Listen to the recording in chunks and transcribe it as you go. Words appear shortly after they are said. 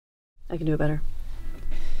I can do it better.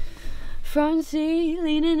 Front seat,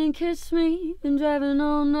 lean in and kiss me. Been driving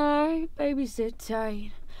all night, baby sit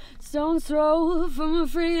tight. Stone's throw from a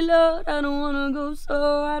free load. I don't wanna go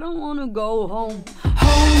slow, I don't wanna go home.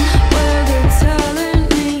 Home where they're telling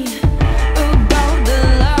me about the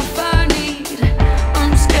life I need.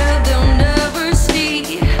 I'm scared they'll never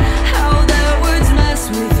see how their words mess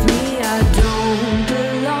with me. I don't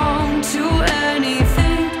belong to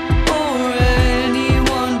anything or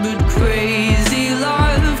anyone, but crazy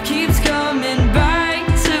life keeps coming back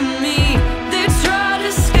to me. They try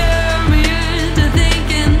to scare me into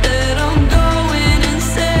thinking that I'm going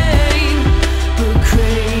insane, but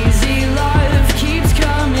crazy life keeps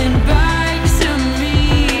coming back to me.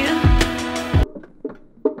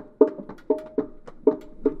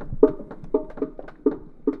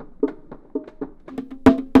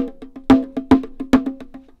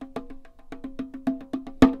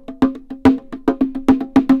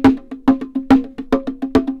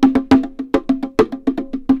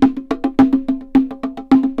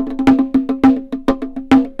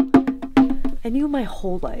 I knew my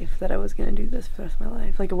whole life that I was gonna do this for the rest of my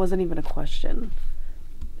life. Like, it wasn't even a question.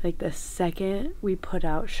 Like, the second we put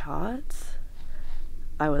out shots,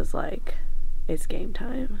 I was like, it's game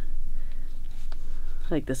time.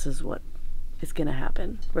 Like, this is what is gonna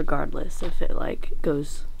happen, regardless if it, like,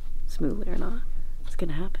 goes smoothly or not. It's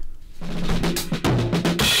gonna happen.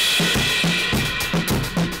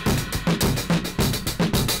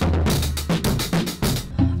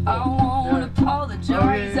 I won't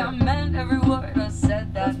apologize. I meant every word I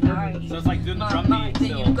said that night. So it's like doing the drum beat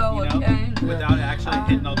still, you know, without actually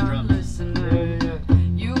hitting all the drums.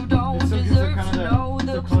 You don't deserve to know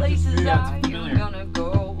the places I'm gonna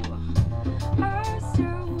go. I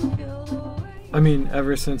still feel the way. I mean,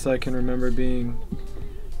 ever since I can remember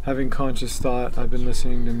having conscious thought, I've been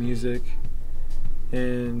listening to music,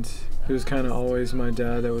 and it was kind of always my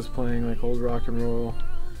dad that was playing like old rock and roll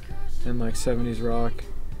and like 70s rock,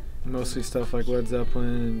 mostly stuff like Led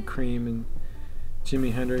Zeppelin and Cream and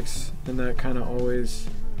Jimi Hendrix, and that kind of always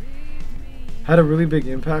had a really big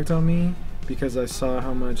impact on me because I saw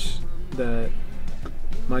how much that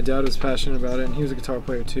my dad was passionate about it, and he was a guitar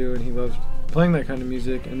player too, and he loved playing that kind of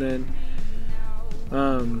music. And then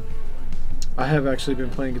I have actually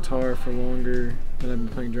been playing guitar for longer than I've been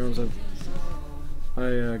playing drums.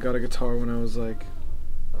 I got a guitar when I was like,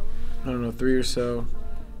 I don't know, 3 or so.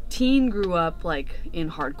 Teen grew up like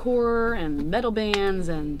in hardcore and metal bands,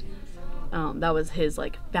 and that was his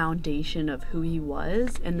like foundation of who he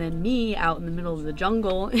was. And then me, out in the middle of the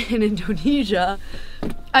jungle in Indonesia,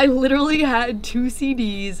 I literally had 2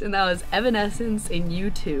 CDs, and that was Evanescence and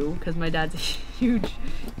U2, because my dad's a huge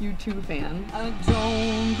U2 fan. I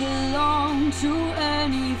don't belong to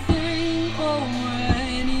anything or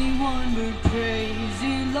anyone, but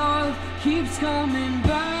crazy love keeps coming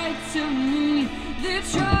back to me. They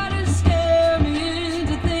try to scare me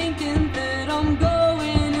into thinking that I'm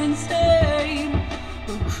going insane,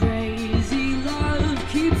 but crazy love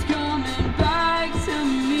keeps coming back to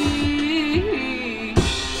me.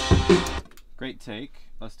 Great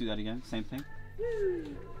take. Let's do that again. Same thing. We'll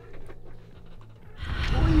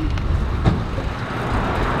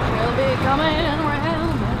be coming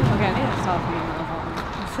around. Okay, I need to stop being on the phone.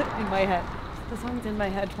 It's in my head. The song's in my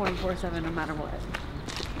head 24/7 no matter what.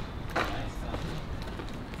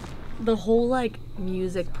 The whole like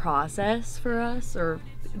music process for us, or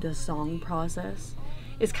the song process,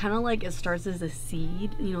 is kind of like, it starts as a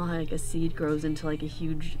seed. You know how like a seed grows into like a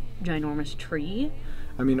huge ginormous tree?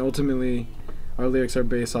 I mean, ultimately, our lyrics are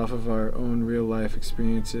based off of our own real life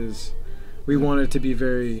experiences. We wanted to be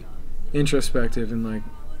very introspective and like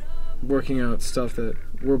working out stuff that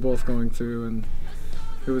we're both going through, and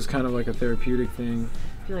it was kind of like a therapeutic thing.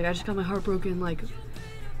 I feel like I just got my heart broken, like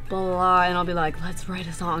blah blah blah, and I'll be like, let's write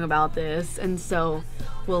a song about this. And so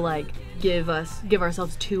we'll like give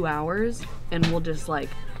ourselves 2 hours, and we'll just like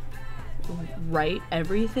write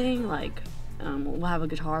everything. Like we'll have a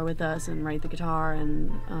guitar with us and write the guitar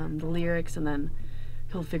and the lyrics, and then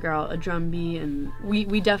he'll figure out a drum beat. And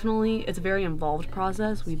we definitely, it's a very involved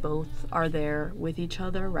process. We both are there with each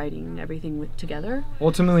other, writing everything together.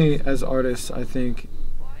 Ultimately, as artists, I think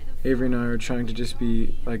Avery and I are trying to just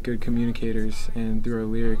be like good communicators, and through our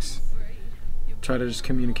lyrics try to just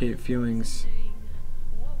communicate feelings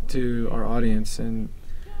to our audience and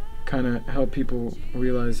kind of help people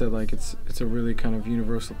realize that like it's a really kind of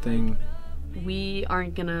universal thing. We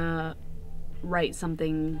aren't gonna write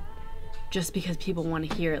something just because people want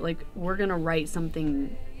to hear it. Like, we're gonna write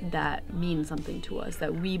something that means something to us,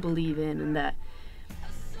 that we believe in, and that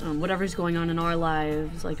whatever's going on in our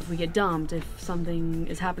lives, like if we get dumped, if something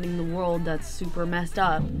is happening in the world that's super messed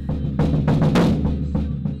up,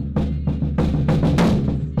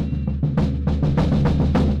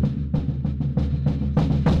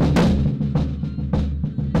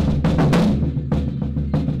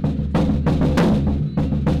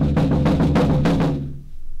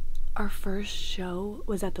 first show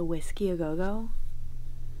was at the Whiskey A Go Go.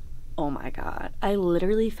 Oh my god. I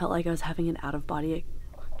literally felt like I was having an out-of-body...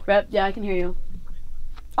 Rep, yeah, I can hear you.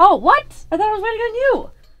 Oh, what? I thought I was waiting on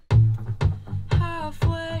you.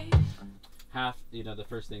 Halfway. Half, you know, the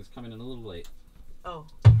first thing's coming in a little late. Oh.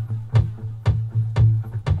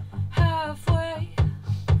 Halfway.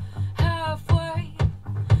 Halfway.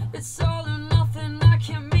 It's all or nothing. I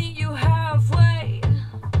can meet you halfway.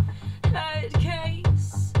 Head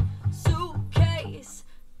case. Suitcase.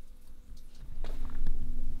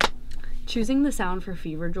 Choosing the sound for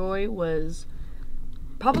Fever Joy was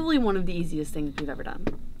probably one of the easiest things we've ever done.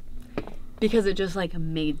 Because it just, like,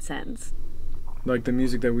 made sense. Like, the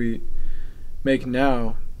music that we make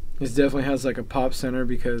now, it definitely has, like, a pop center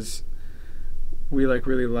because we, like,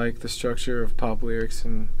 really like the structure of pop lyrics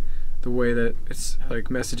and the way that it's, like,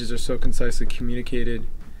 messages are so concisely communicated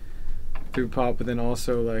through pop, but then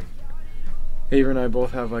also, like, Avery and I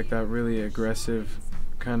both have, like, that really aggressive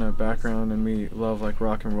kind of background, and we love, like,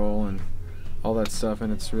 rock and roll and all that stuff,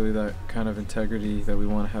 and it's really that kind of integrity that we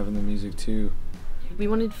want to have in the music too. We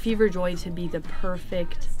wanted Fever Joy to be the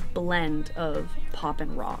perfect blend of pop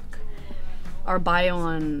and rock. Our bio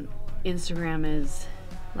on Instagram is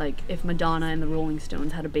like, if Madonna and the Rolling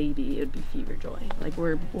Stones had a baby, it would be Fever Joy. Like,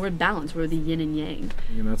 we're balanced, we're the yin and yang.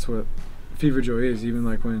 And that's what Fever Joy is. Even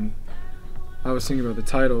like when I was thinking about the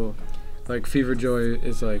title, like Fever Joy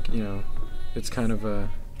is like, you know, it's kind of a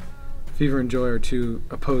fever and joy are two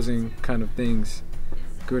opposing kind of things,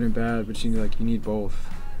 good and bad, but you need both.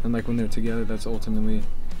 And like when they're together, that's ultimately,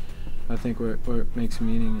 I think, what makes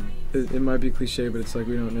meaning. It might be cliche, but it's like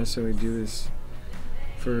we don't necessarily do this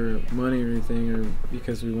for money or anything, or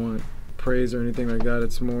because we want praise or anything like that.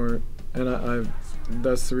 It's more, and I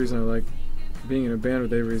that's the reason I like being in a band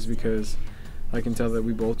with Avery, is because I can tell that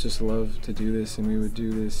we both just love to do this, and we would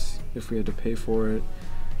do this if we had to pay for it.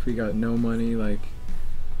 If we got no money, like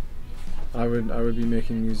I would be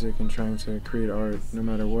making music and trying to create art no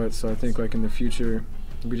matter what. So I think like in the future,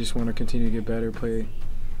 we just want to continue to get better, play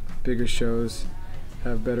bigger shows,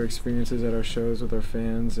 have better experiences at our shows with our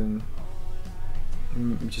fans, and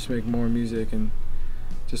just make more music and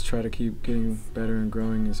just try to keep getting better and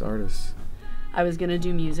growing as artists. I was gonna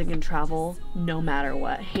do music and travel no matter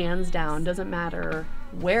what, hands down. Doesn't matter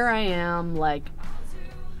where I am, like,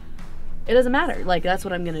 it doesn't matter. Like, that's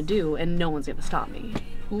what I'm gonna do, and no one's gonna stop me.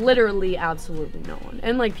 Literally, absolutely no one.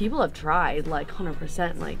 And like, people have tried, like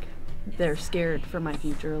 100%, like they're scared for my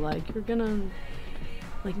future. Like, you're gonna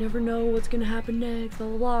like never know what's gonna happen next, blah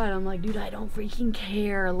blah blah. And I'm like, dude, I don't freaking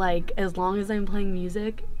care. Like, as long as I'm playing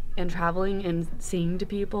music and traveling and singing to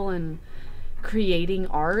people and creating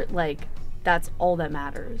art, like, that's all that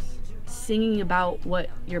matters. Singing about what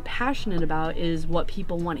you're passionate about is what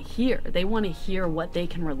people want to hear. They want to hear what they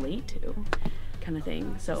can relate to, kind of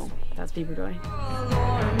thing. So that's Fever Joy.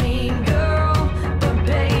 Mean girl, but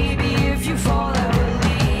baby, if you fall, I will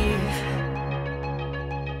leave.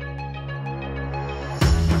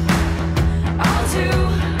 I'll do